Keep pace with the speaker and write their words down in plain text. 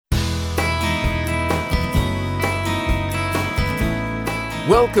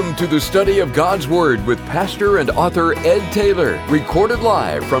Welcome to the study of God's Word with pastor and author Ed Taylor, recorded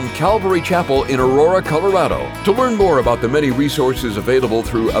live from Calvary Chapel in Aurora, Colorado. To learn more about the many resources available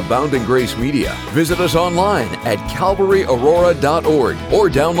through Abounding Grace Media, visit us online at calvaryaurora.org or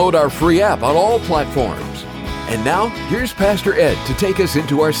download our free app on all platforms. And now, here's Pastor Ed to take us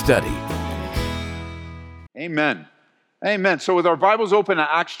into our study. Amen. Amen. So with our Bibles open at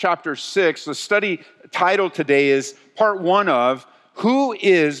Acts chapter 6, the study title today is part 1 of Who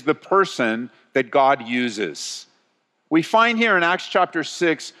is the person that God uses? We find here in Acts chapter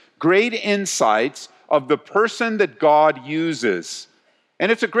 6 great insights of the person that God uses. And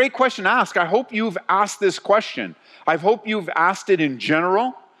it's a great question to ask. I hope you've asked this question. I hope you've asked it in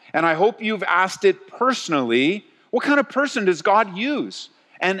general, and I hope you've asked it personally. What kind of person does God use?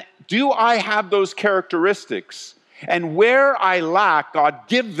 And do I have those characteristics? And where I lack, God,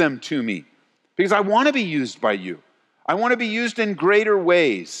 give them to me. Because I want to be used by you. I want to be used in greater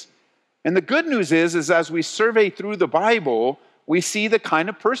ways. And the good news is as we survey through the Bible, we see the kind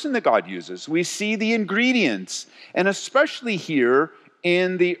of person that God uses. We see the ingredients, and especially here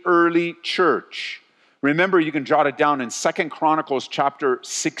in the early church. Remember, you can jot it down in 2 Chronicles chapter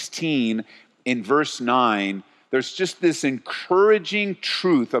 16 in verse 9. There's just this encouraging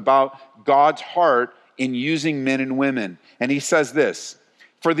truth about God's heart in using men and women. And he says this,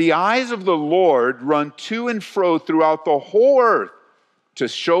 "For the eyes of the Lord run to and fro throughout the whole earth to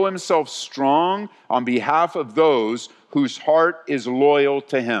show himself strong on behalf of those whose heart is loyal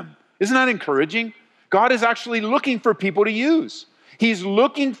to him." Isn't that encouraging? God is actually looking for people to use. He's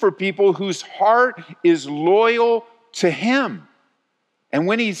looking for people whose heart is loyal to him. And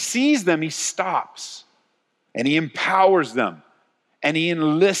when he sees them, he stops and he empowers them and he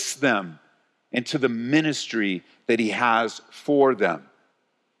enlists them into the ministry that he has for them.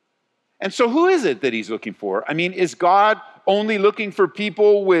 And so who is it that he's looking for? I mean, is God only looking for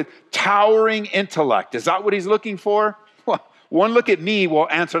people with towering intellect? Is that what he's looking for? Well, one look at me will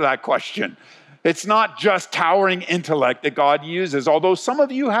answer that question. It's not just towering intellect that God uses, although some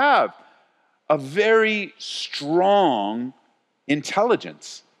of you have a very strong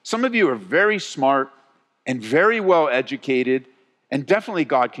intelligence. Some of you are very smart and very well educated, and definitely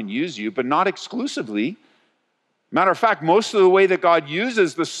God can use you, but not exclusively. Matter of fact, most of the way that God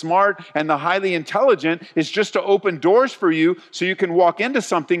uses the smart and the highly intelligent is just to open doors for you so you can walk into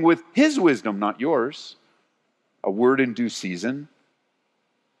something with his wisdom, not yours. A word in due season.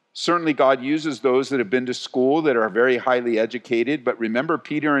 Certainly God uses those that have been to school that are very highly educated, but remember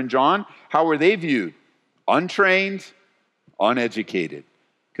Peter and John, how were they viewed? Untrained, uneducated.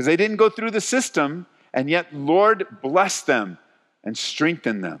 Because they didn't go through the system, and yet Lord blessed them and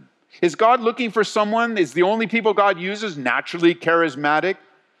strengthened them. Is God looking for someone? Is the only people God uses naturally charismatic?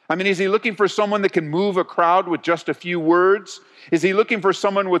 I mean, is he looking for someone that can move a crowd with just a few words? Is he looking for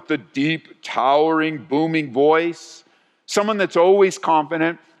someone with the deep, towering, booming voice? Someone that's always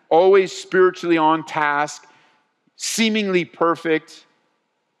confident, always spiritually on task, seemingly perfect?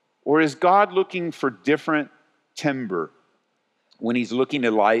 Or is God looking for different timber when he's looking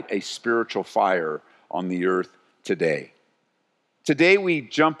to light a spiritual fire on the earth today? Today we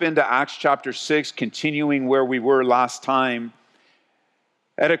jump into Acts chapter 6, continuing where we were last time,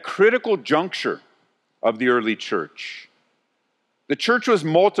 at a critical juncture of the early church. The church was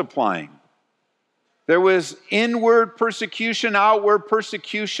multiplying. There was inward persecution, outward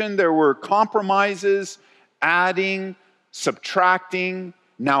persecution. There were compromises, adding, subtracting,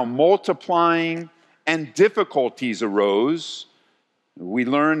 now multiplying, and difficulties arose. We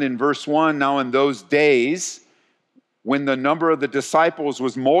learned in verse 1, now in those days, when the number of the disciples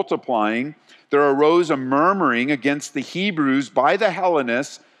was multiplying, there arose a murmuring against the Hebrews by the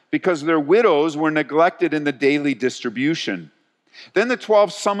Hellenists because their widows were neglected in the daily distribution. Then the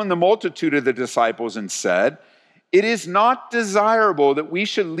 12 summoned the multitude of the disciples and said, "It is not desirable that we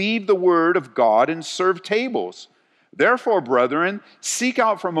should leave the word of God and serve tables. Therefore, brethren, seek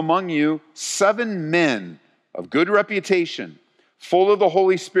out from among you 7 men of good reputation, full of the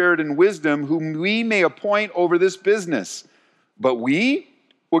Holy Spirit and wisdom, whom we may appoint over this business. But we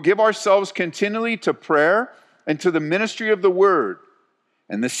will give ourselves continually to prayer and to the ministry of the word."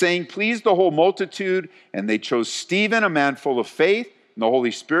 And the saying pleased the whole multitude, and they chose Stephen, a man full of faith and the Holy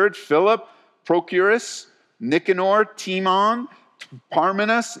Spirit, Philip, Prochorus, Nicanor, Timon,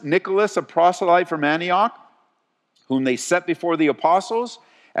 Parmenas, Nicholas, a proselyte from Antioch, whom they set before the apostles.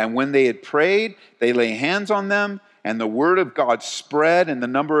 And when they had prayed, they laid hands on them, and the word of God spread, and the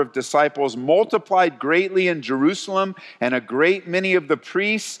number of disciples multiplied greatly in Jerusalem, and a great many of the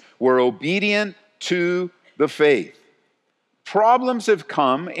priests were obedient to the faith. Problems have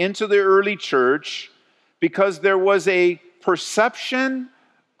come into the early church because there was a perception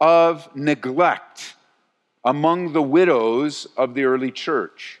of neglect among the widows of the early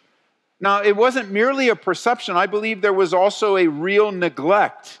church. Now, it wasn't merely a perception. I believe there was also a real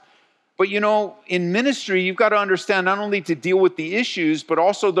neglect. But in ministry, you've got to understand not only to deal with the issues, but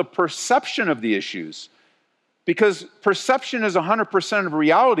also the perception of the issues. Because perception is 100% of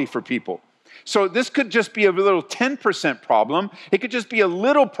reality for people. So this could just be a little 10% problem. It could just be a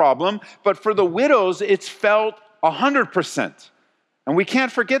little problem. But for the widows, it's felt 100%. And we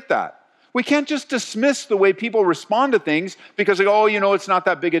can't forget that. We can't just dismiss the way people respond to things because they go, it's not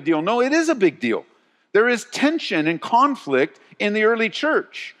that big a deal. No, it is a big deal. There is tension and conflict in the early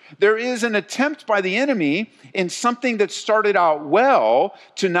church. There is an attempt by the enemy in something that started out well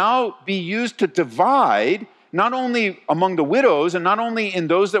to now be used to divide, not only among the widows and not only in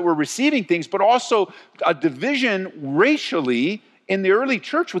those that were receiving things, but also a division racially in the early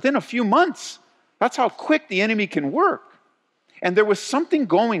church within a few months. That's how quick the enemy can work. And there was something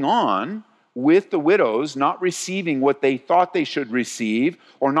going on with the widows not receiving what they thought they should receive,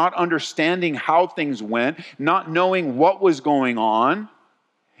 or not understanding how things went, not knowing what was going on.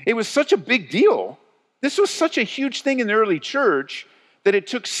 It was such a big deal. This was such a huge thing in the early church that it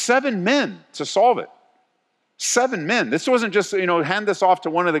took 7 men to solve it. 7 men. This wasn't just, hand this off to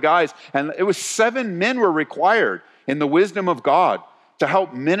one of the guys. And it was 7 men were required in the wisdom of God to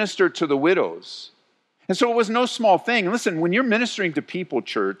help minister to the widows. And so it was no small thing. And listen, when you're ministering to people,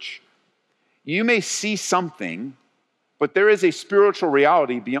 church, you may see something, but there is a spiritual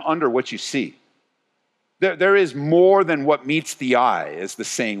reality under what you see. There is more than what meets the eye, as the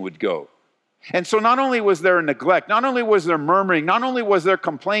saying would go. And so not only was there a neglect, not only was there murmuring, not only was there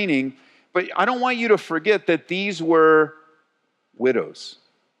complaining, but I don't want you to forget that these were widows.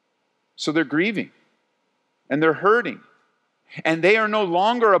 So they're grieving and they're hurting. And they are no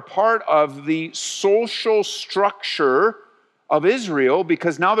longer a part of the social structure of Israel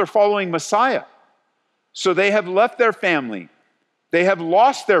because now they're following Messiah. So they have left their family. They have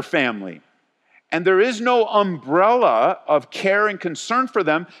lost their family. And there is no umbrella of care and concern for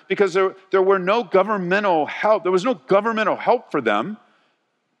them because there were no governmental help. There was no governmental help for them.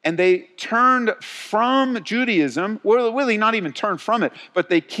 And they turned from Judaism, well, really not even turned from it, but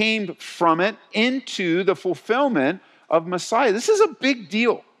they came from it into the fulfillment of Messiah. This is a big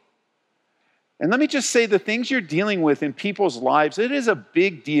deal. And let me just say, the things you're dealing with in people's lives, it is a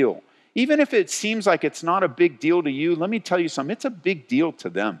big deal. Even if it seems like it's not a big deal to you, let me tell you something, it's a big deal to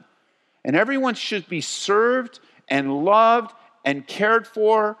them. And everyone should be served and loved and cared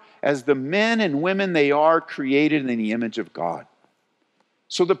for as the men and women they are, created in the image of God.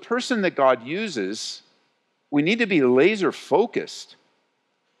 So the person that God uses, we need to be laser focused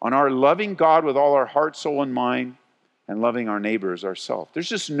on our loving God with all our heart, soul, and mind, and loving our neighbor as ourselves. There's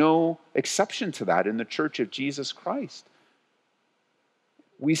just no exception to that in the church of Jesus Christ.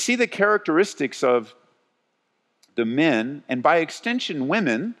 We see the characteristics of the men, and by extension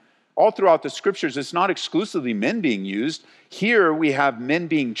women, all throughout the scriptures. It's not exclusively men being used. Here we have men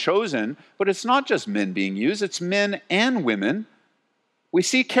being chosen, but it's not just men being used, it's men and women. We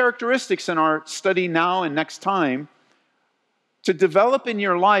see characteristics in our study now and next time to develop in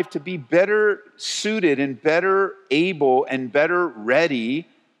your life to be better suited and better able and better ready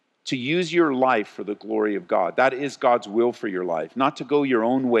to use your life for the glory of God. That is God's will for your life. Not to go your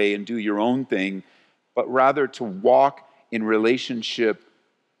own way and do your own thing, but rather to walk in relationship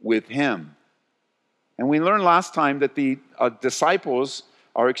with Him. And we learned last time that the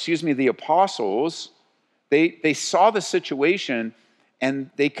the apostles, they saw the situation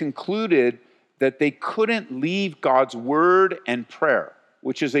and they concluded that they couldn't leave God's word and prayer,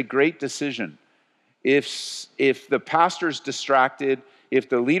 which is a great decision. If the pastor's distracted, if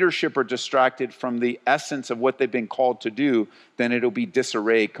the leadership are distracted from the essence of what they've been called to do, then it'll be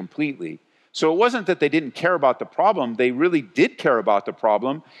disarray completely. So it wasn't that they didn't care about the problem. They really did care about the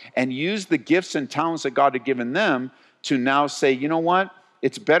problem and used the gifts and talents that God had given them to now say, you know what?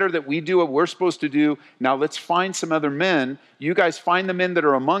 It's better that we do what we're supposed to do. Now let's find some other men. You guys find the men that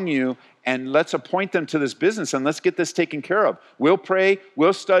are among you and let's appoint them to this business and let's get this taken care of. We'll pray,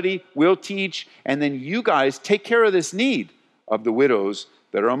 we'll study, we'll teach, and then you guys take care of this need of the widows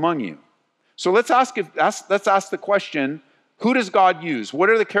that are among you. So let's ask the question, who does God use? What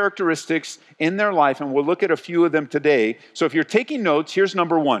are the characteristics in their life? And we'll look at a few of them today. So if you're taking notes, here's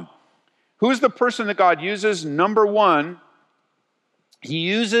number one. Who's the person that God uses? Number one, He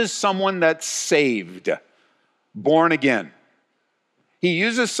uses someone that's saved, born again. He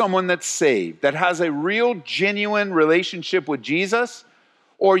uses someone that's saved, that has a real, genuine relationship with Jesus.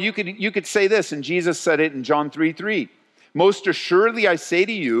 Or you could say this, and Jesus said it in John 3:3. Most assuredly I say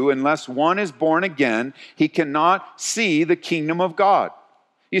to you, unless one is born again, he cannot see the kingdom of God.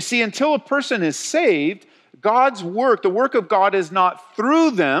 You see, until a person is saved, God's work, the work of God is not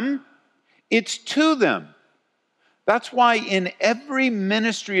through them, it's to them. That's why in every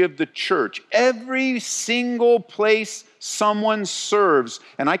ministry of the church, every single place someone serves,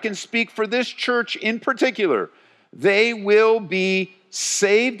 and I can speak for this church in particular, they will be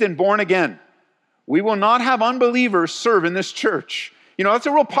saved and born again. We will not have unbelievers serve in this church. You know, that's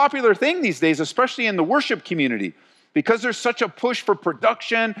a real popular thing these days, especially in the worship community, because there's such a push for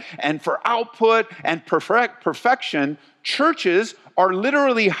production and for output and perfection. Churches are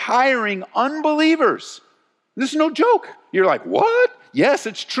literally hiring unbelievers. This is no joke. You're like, what? Yes,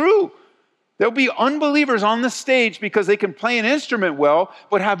 it's true. There'll be unbelievers on the stage because they can play an instrument well,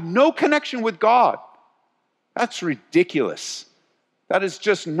 but have no connection with God. That's ridiculous. That is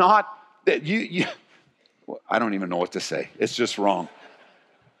just not, that I don't even know what to say. It's just wrong.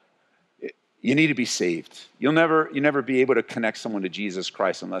 You need to be saved. You'll never be able to connect someone to Jesus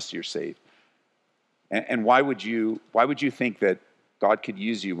Christ unless you're saved. And why would you think that God could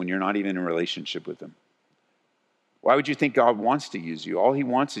use you when you're not even in a relationship with him? Why would you think God wants to use you? All he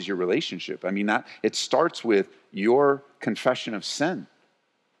wants is your relationship. I mean, it starts with your confession of sin.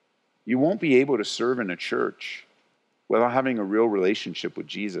 You won't be able to serve in a church without having a real relationship with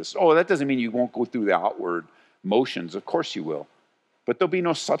Jesus. Oh, that doesn't mean you won't go through the outward motions. Of course you will. But there'll be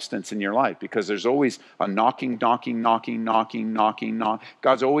no substance in your life because there's always a knocking. God's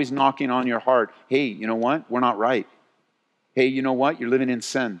always knocking on your heart. Hey, you know what? We're not right. Hey, you know what? You're living in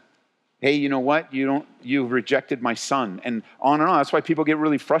sin. Hey, you know what? You've rejected my son. And on. That's why people get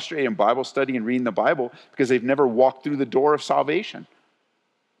really frustrated in Bible study and reading the Bible, because they've never walked through the door of salvation.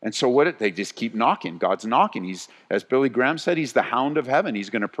 And so they just keep knocking. God's knocking. He's, as Billy Graham said, he's the hound of heaven. He's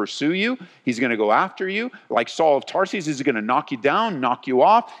going to pursue you. He's going to go after you. Like Saul of Tarsus, he's going to knock you down, knock you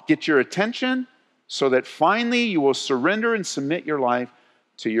off, get your attention, so that finally you will surrender and submit your life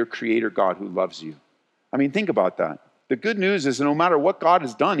to your Creator God who loves you. I mean, think about that. The good news is no matter what God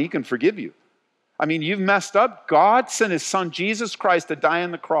has done, he can forgive you. I mean, you've messed up. God sent his son, Jesus Christ, to die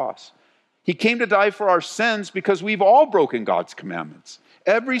on the cross. He came to die for our sins because we've all broken God's commandments.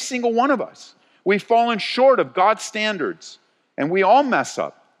 Every single one of us. We've fallen short of God's standards, and we all mess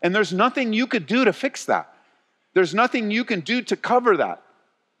up. And there's nothing you could do to fix that. There's nothing you can do to cover that.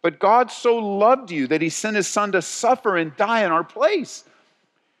 But God so loved you that he sent his son to suffer and die in our place.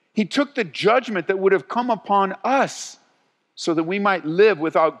 He took the judgment that would have come upon us so that we might live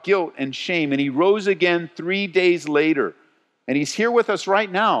without guilt and shame. And he rose again 3 days later. And he's here with us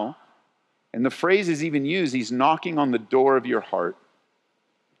right now. And the phrase is even used, he's knocking on the door of your heart,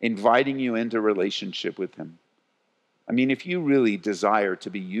 inviting you into relationship with him. I mean, if you really desire to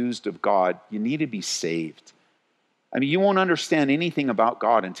be used of God, you need to be saved. I mean, you won't understand anything about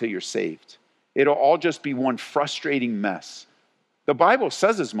God until you're saved. It'll all just be one frustrating mess. The Bible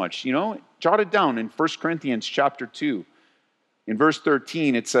says as much, jot it down in 1 Corinthians chapter 2. In verse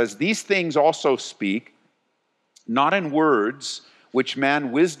 13, it says, "These things also speak, not in words which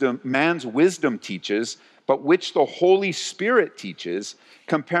man's wisdom teaches, but which the Holy Spirit teaches,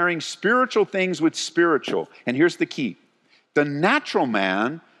 comparing spiritual things with spiritual." And here's the key. "The natural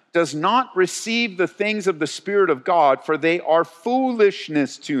man does not receive the things of the Spirit of God, for they are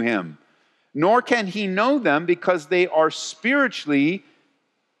foolishness to him. Nor can he know them because they are spiritually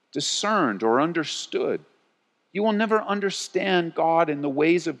discerned or understood." You will never understand God and the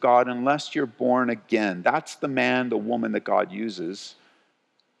ways of God unless you're born again. That's the man, the woman that God uses.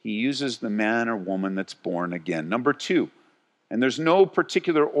 He uses the man or woman that's born again. Number 2, and there's no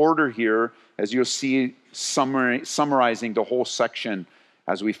particular order here, as you'll see summarizing the whole section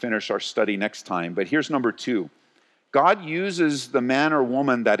as we finish our study next time. But here's number 2. God uses the man or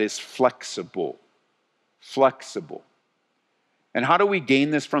woman that is flexible. Flexible. And how do we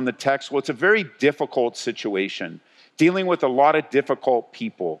gain this from the text? Well, it's a very difficult situation, dealing with a lot of difficult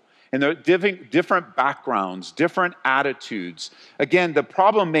people. And they're different backgrounds, different attitudes. Again, the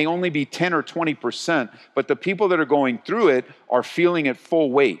problem may only be 10 or 20%, but the people that are going through it are feeling it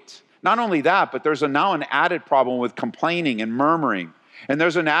full weight. Not only that, but there's now an added problem with complaining and murmuring. And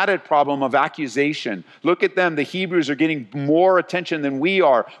there's an added problem of accusation. Look at them. The Hebrews are getting more attention than we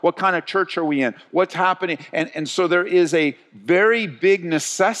are. What kind of church are we in? What's happening? And so there is a very big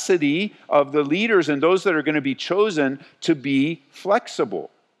necessity of the leaders and those that are going to be chosen to be flexible.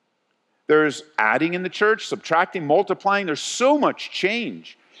 There's adding in the church, subtracting, multiplying. There's so much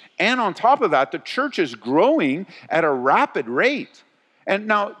change. And on top of that, the church is growing at a rapid rate. And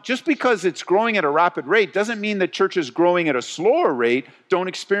now, just because it's growing at a rapid rate doesn't mean that churches growing at a slower rate don't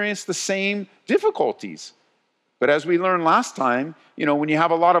experience the same difficulties. But as we learned last time, when you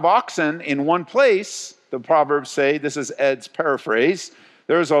have a lot of oxen in one place, the Proverbs say, this is Ed's paraphrase,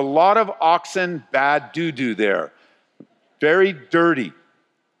 There's a lot of oxen, bad doo-doo there. Very dirty,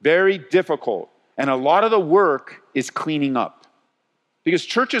 very difficult. And a lot of the work is cleaning up. Because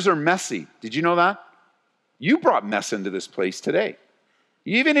churches are messy. Did you know that? You brought mess into this place today.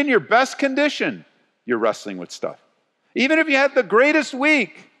 Even in your best condition, you're wrestling with stuff. Even if you had the greatest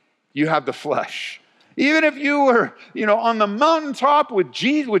week, you have the flesh. Even if you were, on the mountaintop with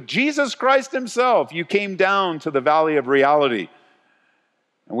Jesus Christ himself, you came down to the valley of reality.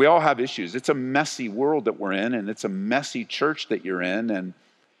 And we all have issues. It's a messy world that we're in, and it's a messy church that you're in, and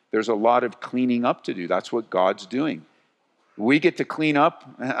there's a lot of cleaning up to do. That's what God's doing. We get to clean up.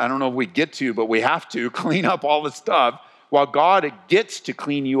 I don't know if we get to, but we have to clean up all the stuff, while God gets to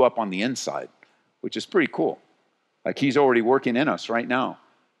clean you up on the inside, which is pretty cool. Like he's already working in us right now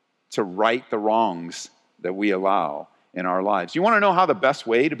to right the wrongs that we allow in our lives. You want to know how the best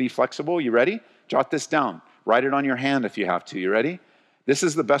way to be flexible? You ready? Jot this down. Write it on your hand if you have to. You ready? This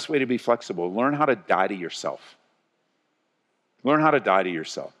is the best way to be flexible. Learn how to die to yourself. Learn how to die to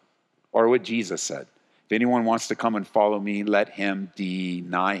yourself. Or what Jesus said. If anyone wants to come and follow me, let him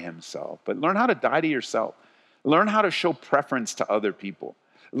deny himself. But learn how to die to yourself. Learn how to show preference to other people.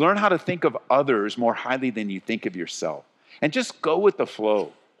 Learn how to think of others more highly than you think of yourself. And just go with the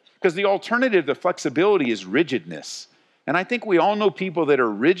flow. Because the alternative to flexibility is rigidness. And I think we all know people that are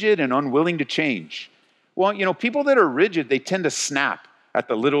rigid and unwilling to change. Well, people that are rigid, they tend to snap at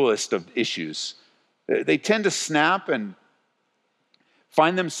the littlest of issues. They tend to snap and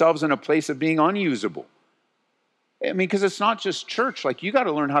find themselves in a place of being unusable. Because it's not just church. Like, you got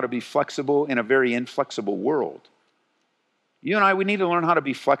to learn how to be flexible in a very inflexible world. You and I, we need to learn how to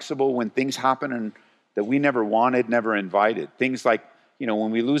be flexible when things happen and that we never wanted, never invited. Things like,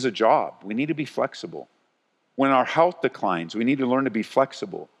 when we lose a job, we need to be flexible. When our health declines, we need to learn to be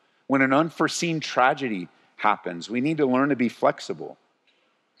flexible. When an unforeseen tragedy happens, we need to learn to be flexible.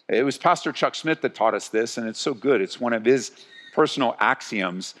 It was Pastor Chuck Smith that taught us this, and it's so good. It's one of his personal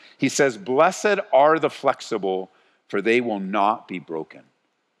axioms. He says, "Blessed are the flexible, for they will not be broken."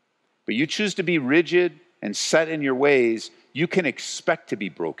 But you choose to be rigid and set in your ways, you can expect to be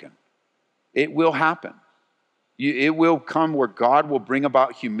broken. It will happen. It will come where God will bring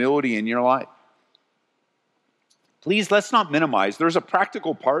about humility in your life. Please, let's not minimize. There's a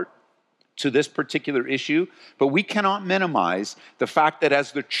practical part to this particular issue, but we cannot minimize the fact that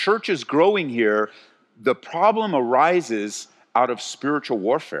as the church is growing here, the problem arises out of spiritual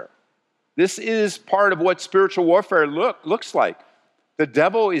warfare. This is part of what spiritual warfare looks like. The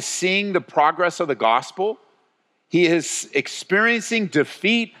devil is seeing the progress of the gospel. He is experiencing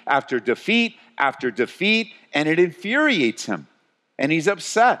defeat after defeat after defeat, and it infuriates him, and he's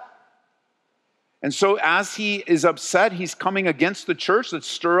upset. And so as he is upset, he's coming against the church. Let's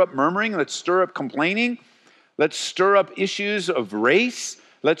stir up murmuring. Let's stir up complaining. Let's stir up issues of race.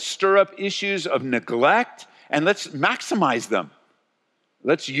 Let's stir up issues of neglect, and let's maximize them.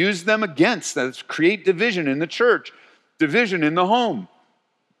 Let's use them against. Let's create division in the church, division in the home,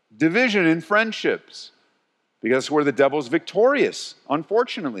 division in friendships, because that's where the devil's victorious,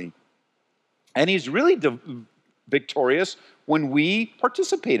 unfortunately. And he's really victorious when we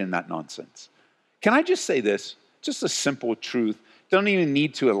participate in that nonsense. Can I just say this? Just a simple truth. Don't even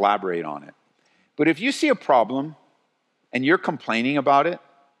need to elaborate on it. But if you see a problem and you're complaining about it,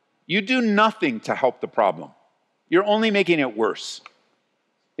 you do nothing to help the problem. You're only making it worse.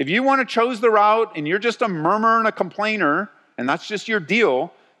 If you want to choose the route and you're just a murmurer and a complainer, and that's just your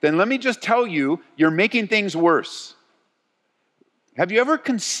deal, then let me just tell you, you're making things worse. Have you ever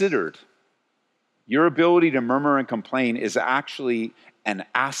considered your ability to murmur and complain is actually an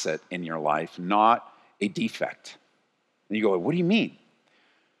asset in your life, not a defect? And you go, what do you mean?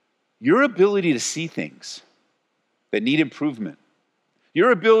 Your ability to see things that need improvement,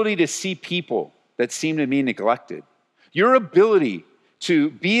 your ability to see people that seem to be neglected, your ability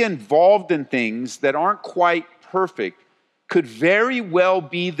to be involved in things that aren't quite perfect could very well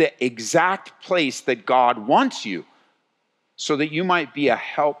be the exact place that God wants you so that you might be a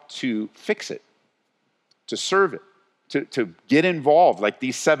help to fix it, to serve it, to get involved like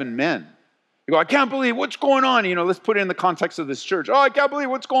these 7 men. You go, I can't believe what's going on. Let's put it in the context of this church. Oh, I can't believe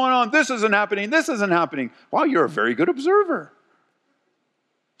what's going on. This isn't happening. This isn't happening. Wow, you're a very good observer.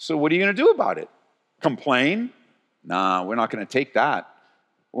 So what are you going to do about it? Complain? Nah, we're not going to take that.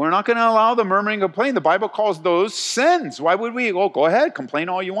 We're not going to allow the murmuring and complaining. The Bible calls those sins. Why would we? Oh, go ahead, complain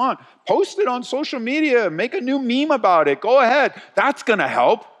all you want. Post it on social media. Make a new meme about it. Go ahead. That's going to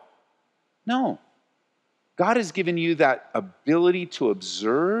help. No. God has given you that ability to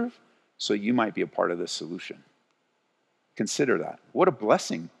observe so you might be a part of the solution. Consider that. What a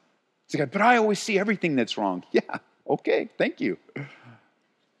blessing. It's like, but I always see everything that's wrong. Yeah, okay, thank you.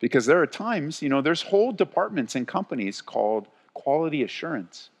 Because there are times, there's whole departments in companies called quality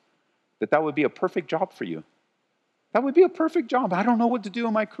assurance, that would be a perfect job for you. That would be a perfect job. I don't know what to do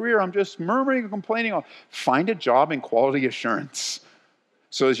in my career. I'm just murmuring and complaining. Find a job in quality assurance.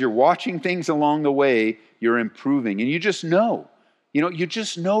 So as you're watching things along the way, you're improving. And you just know. You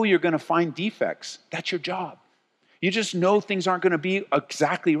just know you're going to find defects. That's your job. You just know things aren't going to be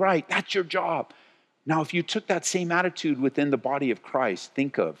exactly right. That's your job. Now, if you took that same attitude within the body of Christ,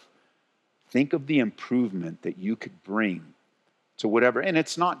 think of the improvement that you could bring to whatever. And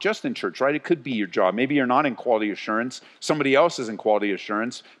it's not just in church, right? It could be your job. Maybe you're not in quality assurance. Somebody else is in quality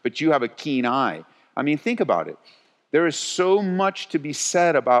assurance, but you have a keen eye. I mean, think about it. There is so much to be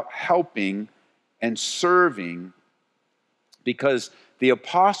said about helping and serving, because the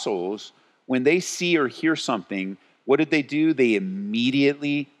apostles, when they see or hear something, what did they do? They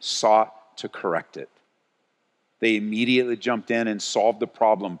immediately sought to correct it. They immediately jumped in and solved the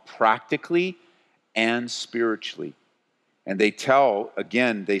problem practically and spiritually. And they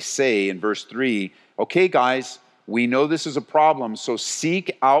say in verse 3, okay, guys, we know this is a problem, so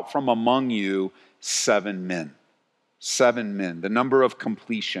seek out from among you 7 men. 7 men, the number of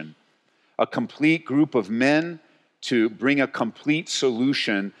completion. A complete group of men to bring a complete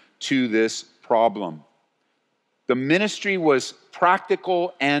solution to this problem. The ministry was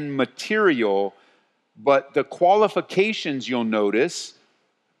practical and material, but the qualifications, you'll notice,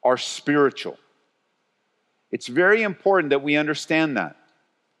 are spiritual. It's very important that we understand that.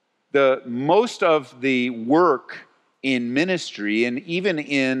 Most of the work in ministry and even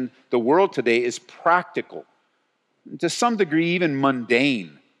in the world today is practical, to some degree even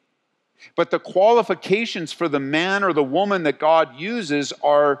mundane. But the qualifications for the man or the woman that God uses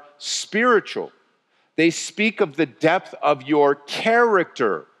are spiritual. They speak of the depth of your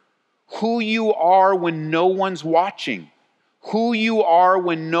character, who you are when no one's watching, who you are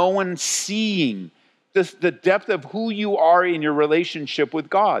when no one's seeing, the depth of who you are in your relationship with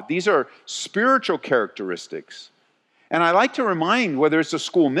God. These are spiritual characteristics. And I like to remind, whether it's a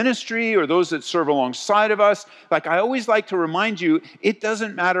school ministry or those that serve alongside of us, I always like to remind you, it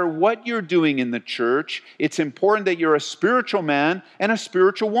doesn't matter what you're doing in the church. It's important that you're a spiritual man and a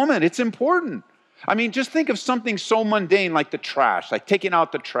spiritual woman. It's important. I mean, just think of something so mundane like the trash, like taking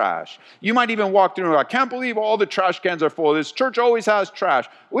out the trash. You might even walk through and go, I can't believe all the trash cans are full. This church always has trash.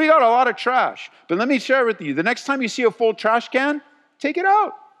 We got a lot of trash. But let me share with you, the next time you see a full trash can, take it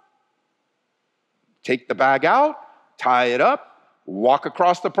out. Take the bag out, tie it up, walk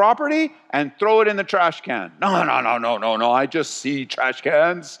across the property, and throw it in the trash can. No. I just see trash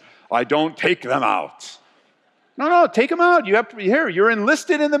cans. I don't take them out. No, take them out. You have to be here. You're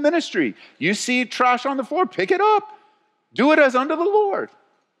enlisted in the ministry. You see trash on the floor, pick it up. Do it as unto the Lord.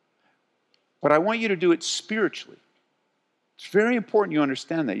 But I want you to do it spiritually. It's very important you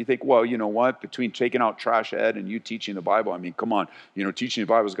understand that. You think, well, you know what? Between taking out trash, Ed, and you teaching the Bible, I mean, come on. Teaching the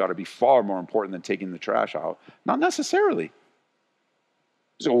Bible has got to be far more important than taking the trash out. Not necessarily.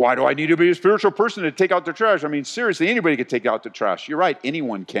 So why do I need to be a spiritual person to take out the trash? I mean, seriously, anybody could take out the trash. You're right,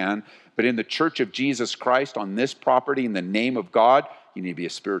 anyone can. But in the church of Jesus Christ, on this property, in the name of God, you need to be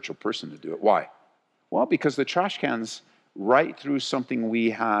a spiritual person to do it. Why? Well, because the trash can's right through something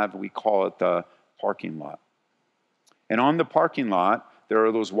we call it the parking lot. And on the parking lot, there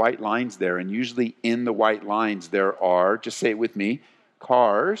are those white lines there. And usually in the white lines, there are, just say it with me,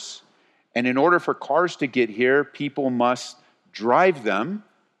 cars. And in order for cars to get here, people must drive them.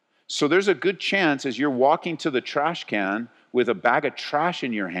 So there's a good chance as you're walking to the trash can with a bag of trash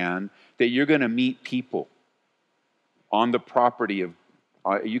in your hand that you're going to meet people on the property of,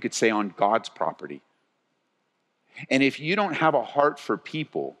 you could say on God's property. And if you don't have a heart for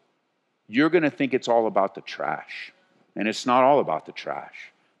people, you're going to think it's all about the trash. And it's not all about the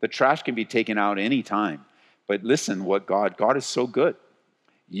trash. The trash can be taken out anytime. But listen, God is so good.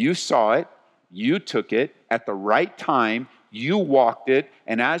 You saw it, you took it at the right time, you walked it,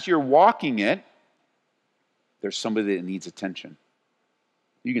 and as you're walking it, there's somebody that needs attention.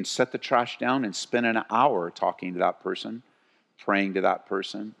 You can set the trash down and spend an hour talking to that person, praying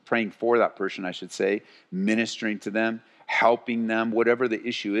for that person, I should say, ministering to them, helping them, whatever the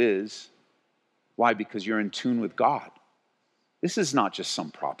issue is. Why? Because you're in tune with God. This is not just some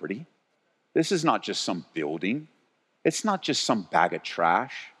property. This is not just some building. It's not just some bag of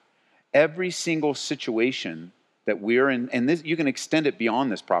trash. Every single situation that we're in, and this, you can extend it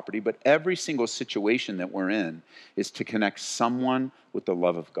beyond this property, but every single situation that we're in is to connect someone with the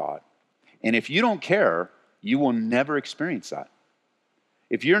love of God. And if you don't care, you will never experience that.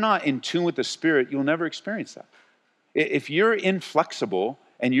 If you're not in tune with the Spirit, you'll never experience that. If you're inflexible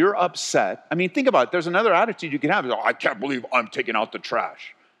and you're upset, I mean, think about it. There's another attitude you can have. Oh, I can't believe I'm taking out the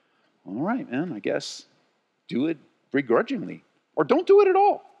trash. All right, man, I guess do it begrudgingly. Or don't do it at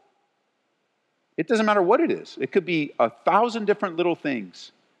all. It doesn't matter what it is. It could be 1,000 different little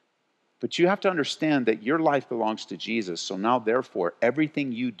things. But you have to understand that your life belongs to Jesus. So now, therefore,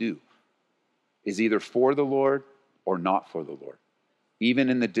 everything you do is either for the Lord or not for the Lord. Even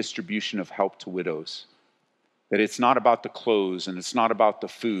in the distribution of help to widows. That it's not about the clothes and it's not about the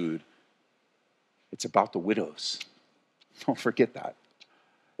food. It's about the widows. Don't forget that.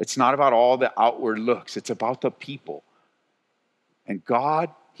 It's not about all the outward looks. It's about the people. And God,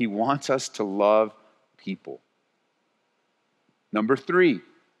 He wants us to love people. Number 3,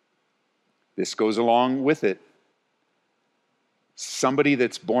 this goes along with it. Somebody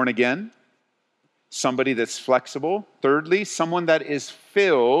that's born again, somebody that's flexible. Thirdly, someone that is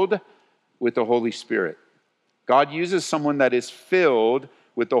filled with the Holy Spirit. God uses someone that is filled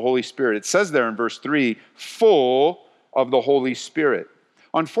with the Holy Spirit. It says there in verse 3, full of the Holy Spirit.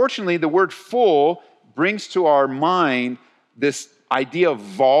 Unfortunately, the word full brings to our mind this idea of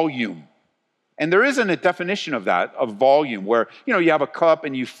volume. And there isn't a definition of that, of volume, where, you have a cup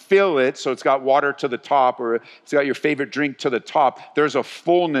and you fill it so it's got water to the top, or it's got your favorite drink to the top. There's a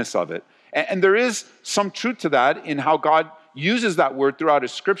fullness of it. And there is some truth to that in how God uses that word throughout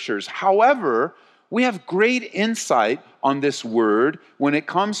His scriptures. However, we have great insight on this word when it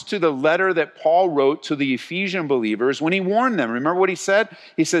comes to the letter that Paul wrote to the Ephesian believers when he warned them. Remember what he said?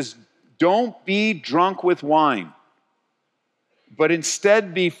 He says, don't be drunk with wine, but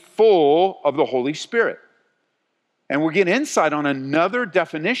instead be full of the Holy Spirit. And we'll get insight on another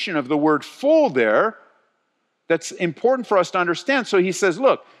definition of the word full there that's important for us to understand. So he says,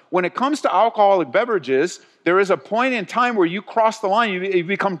 look, when it comes to alcoholic beverages, there is a point in time where you cross the line, you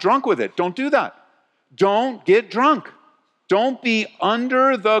become drunk with it. Don't do that. Don't get drunk. Don't be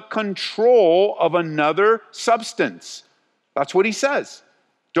under the control of another substance. That's what he says.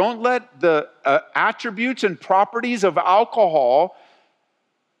 Don't let the attributes and properties of alcohol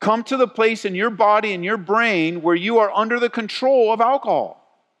come to the place in your body and your brain where you are under the control of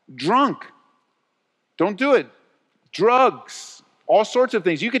alcohol. Drunk. Don't do it. Drugs. All sorts of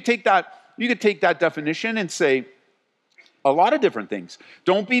things. You could take that definition and say a lot of different things.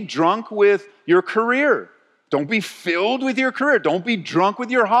 Don't be drunk with your career. Don't be filled with your career. Don't be drunk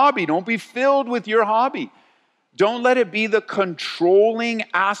with your hobby. Don't be filled with your hobby. Don't let it be the controlling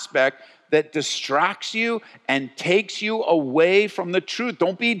aspect that distracts you and takes you away from the truth.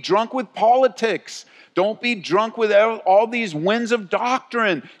 Don't be drunk with politics. Don't be drunk with all these winds of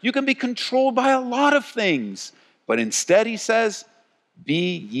doctrine. You can be controlled by a lot of things. But instead, he says,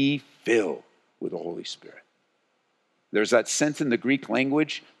 be ye filled with the Holy Spirit. There's that sense in the Greek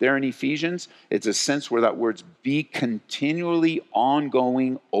language there in Ephesians. It's a sense where that word's be continually,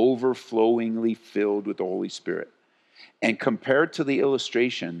 ongoing, overflowingly filled with the Holy Spirit. And compared to the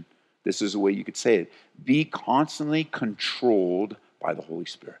illustration, this is the way you could say it. Be constantly controlled by the Holy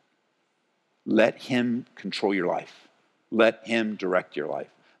Spirit. Let Him control your life. Let Him direct your life.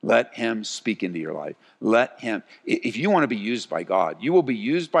 Let Him speak into your life. Let Him. If you want to be used by God, you will be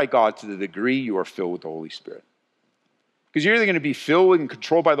used by God to the degree you are filled with the Holy Spirit. Because you're either going to be filled and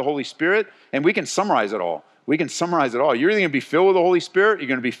controlled by the Holy Spirit, and we can summarize it all. You're either going to be filled with the Holy Spirit, or you're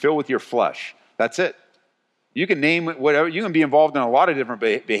going to be filled with your flesh. That's it. You can name it whatever. You can be involved in a lot of different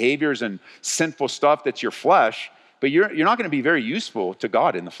behaviors and sinful stuff that's your flesh, but you're not going to be very useful to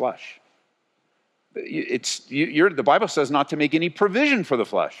God in the flesh. The Bible says not to make any provision for the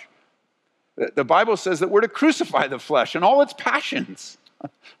flesh. The Bible says that we're to crucify the flesh and all its passions.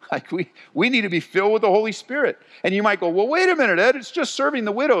 Like we need to be filled with the Holy Spirit. And you might go, well, wait a minute, Ed, it's just serving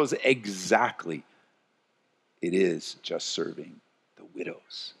the widows. Exactly. It is just serving the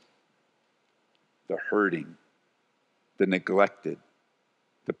widows, the hurting, the neglected,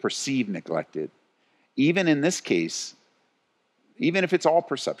 the perceived neglected. Even in this case, even if it's all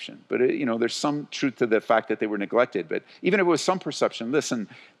perception, but there's some truth to the fact that they were neglected. But even if it was some perception, listen,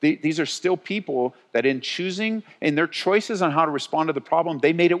 these are still people that in their choices on how to respond to the problem,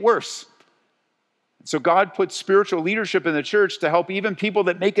 they made it worse. So God put spiritual leadership in the church to help even people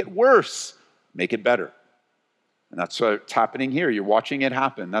that make it worse, make it better. And that's what's happening here. You're watching it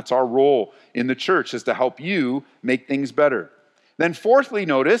happen. That's our role in the church, is to help you make things better. Then fourthly,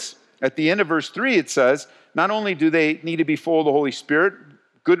 notice at the end of verse 3, it says, not only do they need to be full of the Holy Spirit,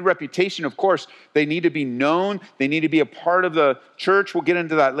 good reputation, of course, they need to be known. They need to be a part of the church. We'll get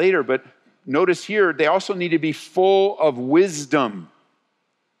into that later. But notice here, they also need to be full of wisdom.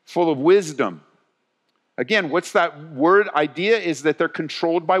 Full of wisdom. Again, what's that word idea? Is that they're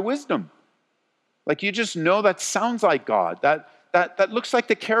controlled by wisdom. Like you just know that sounds like God. That looks like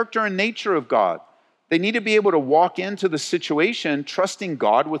the character and nature of God. They need to be able to walk into the situation trusting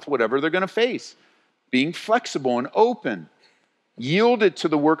God with whatever they're going to face, being flexible and open, yielded to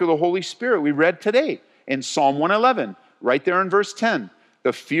the work of the Holy Spirit. We read today in Psalm 111, right there in verse 10.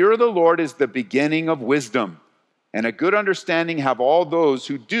 The fear of the Lord is the beginning of wisdom, and a good understanding have all those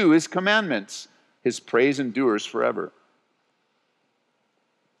who do his commandments. His praise endures forever.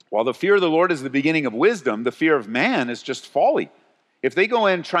 While the fear of the Lord is the beginning of wisdom, the fear of man is just folly. If they go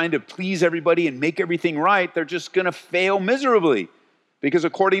in trying to please everybody and make everything right, they're just going to fail miserably. Because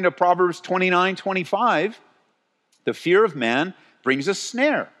according to Proverbs 29:25, the fear of man brings a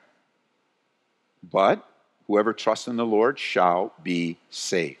snare. But whoever trusts in the Lord shall be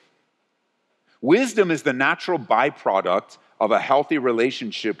safe. Wisdom is the natural byproduct of a healthy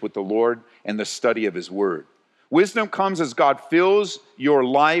relationship with the Lord and the study of his word. Wisdom comes as God fills your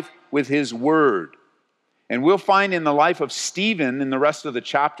life with his word. And we'll find in the life of Stephen in the rest of the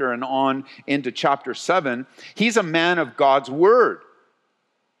chapter and on into chapter 7, he's a man of God's word.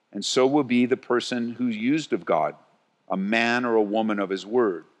 And so will be the person who's used of God, a man or a woman of his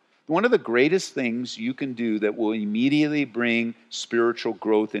word. One of the greatest things you can do that will immediately bring spiritual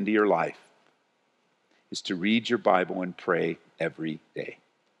growth into your life is to read your Bible and pray every day.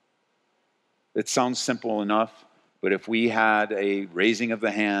 It sounds simple enough. But if we had a raising of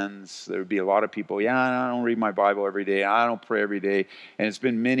the hands, there would be a lot of people, I don't read my Bible every day. I don't pray every day. And it's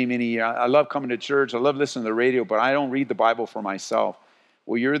been many, many years. I love coming to church. I love listening to the radio, but I don't read the Bible for myself.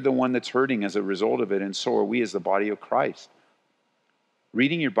 Well, you're the one that's hurting as a result of it, and so are we as the body of Christ.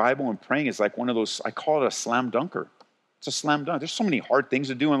 Reading your Bible and praying is like one of those, I call it a slam dunker. It's a slam dunk. There's so many hard things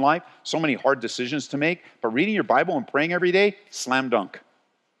to do in life, so many hard decisions to make, but reading your Bible and praying every day, slam dunk.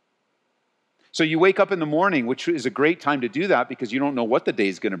 So you wake up in the morning, which is a great time to do that because you don't know what the day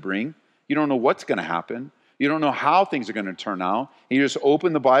is going to bring. You don't know what's going to happen. You don't know how things are going to turn out. And you just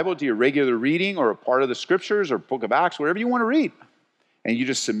open the Bible to your regular reading or a part of the scriptures or book of Acts, whatever you want to read. And you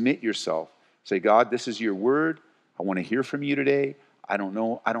just submit yourself. Say, God, this is your word. I want to hear from you today. I don't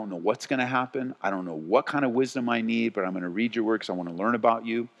know what's going to happen. I don't know what kind of wisdom I need, but I'm going to read your word because I want to learn about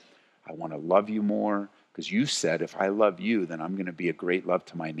you. I want to love you more. Because you said, if I love you, then I'm going to be a great love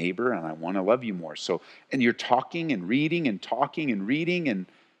to my neighbor, and I want to love you more. So, and you're talking and reading and talking and reading, and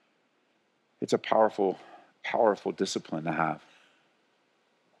it's a powerful, powerful discipline to have.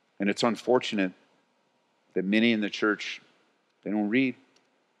 And it's unfortunate that many in the church, they don't read,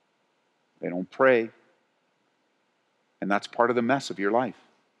 they don't pray, and that's part of the mess of your life.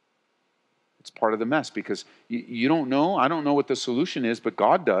 It's part of the mess because you don't know, I don't know what the solution is, but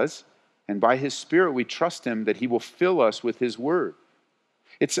God does. And by his Spirit, we trust him that he will fill us with his word.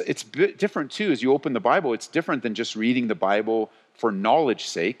 It's different, too, as you open the Bible. It's different than just reading the Bible for knowledge's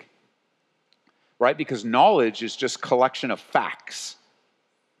sake, right? Because knowledge is just collection of facts.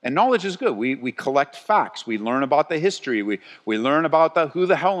 And knowledge is good. We collect facts. We learn about the history. We learn about who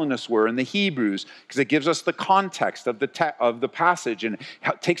the Hellenists were and the Hebrews because it gives us the context of the passage and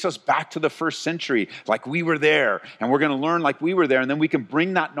it takes us back to the first century like we were there. And we're going to learn like we were there. And then we can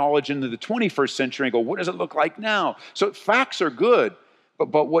bring that knowledge into the 21st century and go, what does it look like now? So facts are good.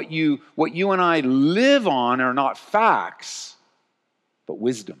 But what you and I live on are not facts, but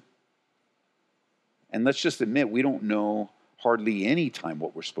wisdom. And let's just admit, we don't know hardly any time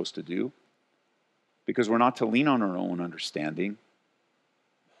what we're supposed to do because we're not to lean on our own understanding.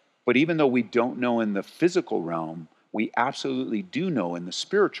 But even though we don't know in the physical realm, we absolutely do know in the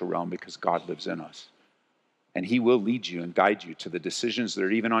spiritual realm because God lives in us. And he will lead you and guide you to the decisions that are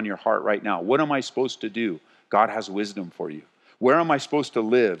even on your heart right now. What am I supposed to do? God has wisdom for you. Where am I supposed to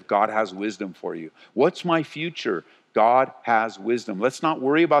live? God has wisdom for you. What's my future? God has wisdom. Let's not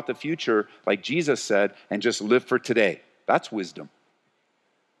worry about the future, like Jesus said, and just live for today. That's wisdom.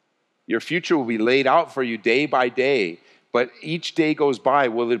 Your future will be laid out for you day by day, but each day goes by.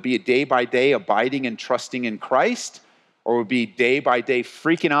 Will it be a day by day abiding and trusting in Christ, or will it be day by day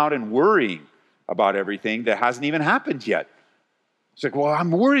freaking out and worrying about everything that hasn't even happened yet? It's like, well,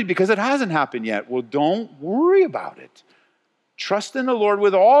 I'm worried because it hasn't happened yet. Well, don't worry about it. Trust in the Lord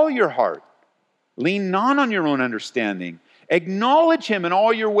with all your heart. Lean not on your own understanding. Acknowledge him in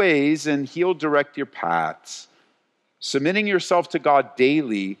all your ways, and he'll direct your paths. Submitting yourself to God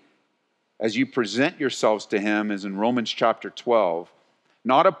daily as you present yourselves to him, as in Romans chapter 12.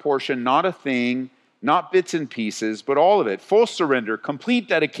 Not a portion, not a thing, not bits and pieces, but all of it. Full surrender, complete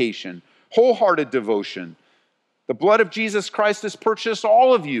dedication, wholehearted devotion. The blood of Jesus Christ has purchased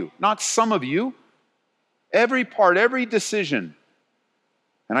all of you, not some of you. Every part, every decision.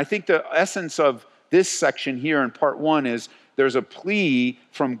 And I think the essence of this section here in part 1 is there's a plea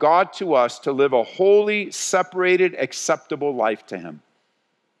from God to us to live a holy, separated, acceptable life to him.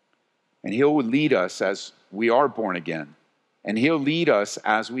 And He'll lead us as we are born again. And He'll lead us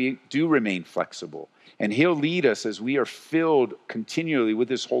as we do remain flexible. And He'll lead us as we are filled continually with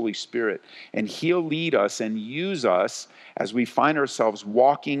His Holy Spirit. And He'll lead us and use us as we find ourselves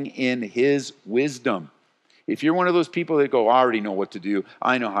walking in His wisdom. If you're one of those people that go, I already know what to do,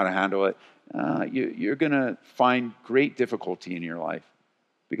 I know how to handle it, you're going to find great difficulty in your life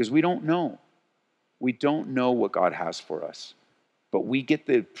because we don't know. We don't know what God has for us. But we get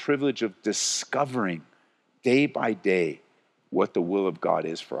the privilege of discovering day by day what the will of God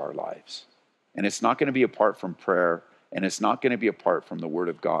is for our lives. And it's not going to be apart from prayer, and it's not going to be apart from the Word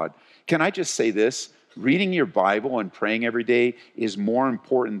of God. Can I just say this? Reading your Bible and praying every day is more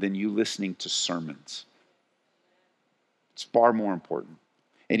important than you listening to sermons. It's far more important.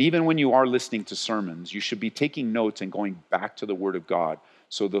 And even when you are listening to sermons, you should be taking notes and going back to the Word of God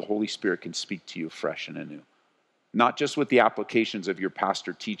so the Holy Spirit can speak to you fresh and anew. Not just with the applications of your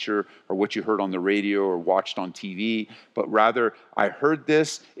pastor, teacher, or what you heard on the radio or watched on TV, but rather, I heard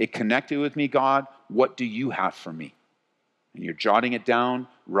this, it connected with me, God, what do you have for me? And you're jotting it down,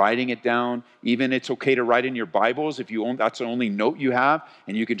 writing it down. Even it's okay to write in your Bibles if that's the only note you have,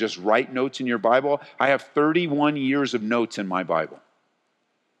 and you can just write notes in your Bible. I have 31 years of notes in my Bible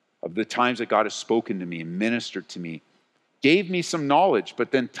of the times that God has spoken to me and ministered to me, gave me some knowledge,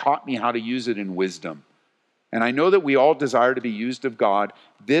 but then taught me how to use it in wisdom. And I know that we all desire to be used of God.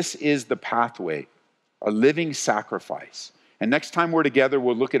 This is the pathway, a living sacrifice. And next time we're together,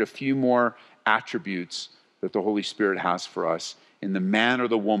 we'll look at a few more attributes that the Holy Spirit has for us in the man or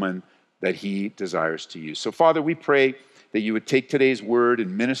the woman that He desires to use. So, Father, we pray that you would take today's word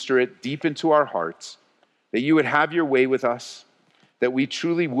and minister it deep into our hearts, that you would have your way with us, that we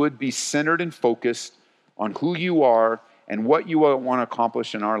truly would be centered and focused on who you are and what you want to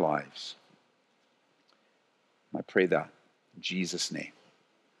accomplish in our lives. I pray that in Jesus' name.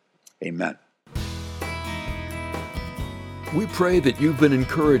 Amen. We pray that you've been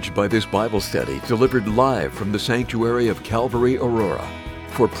encouraged by this Bible study delivered live from the sanctuary of Calvary, Aurora.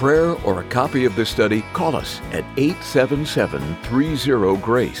 For prayer or a copy of this study, call us at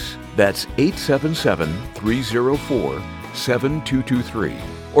 877-30-GRACE. That's 877-304-7223.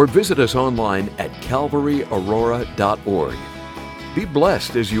 Or visit us online at calvaryaurora.org. Be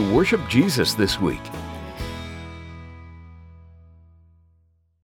blessed as you worship Jesus this week.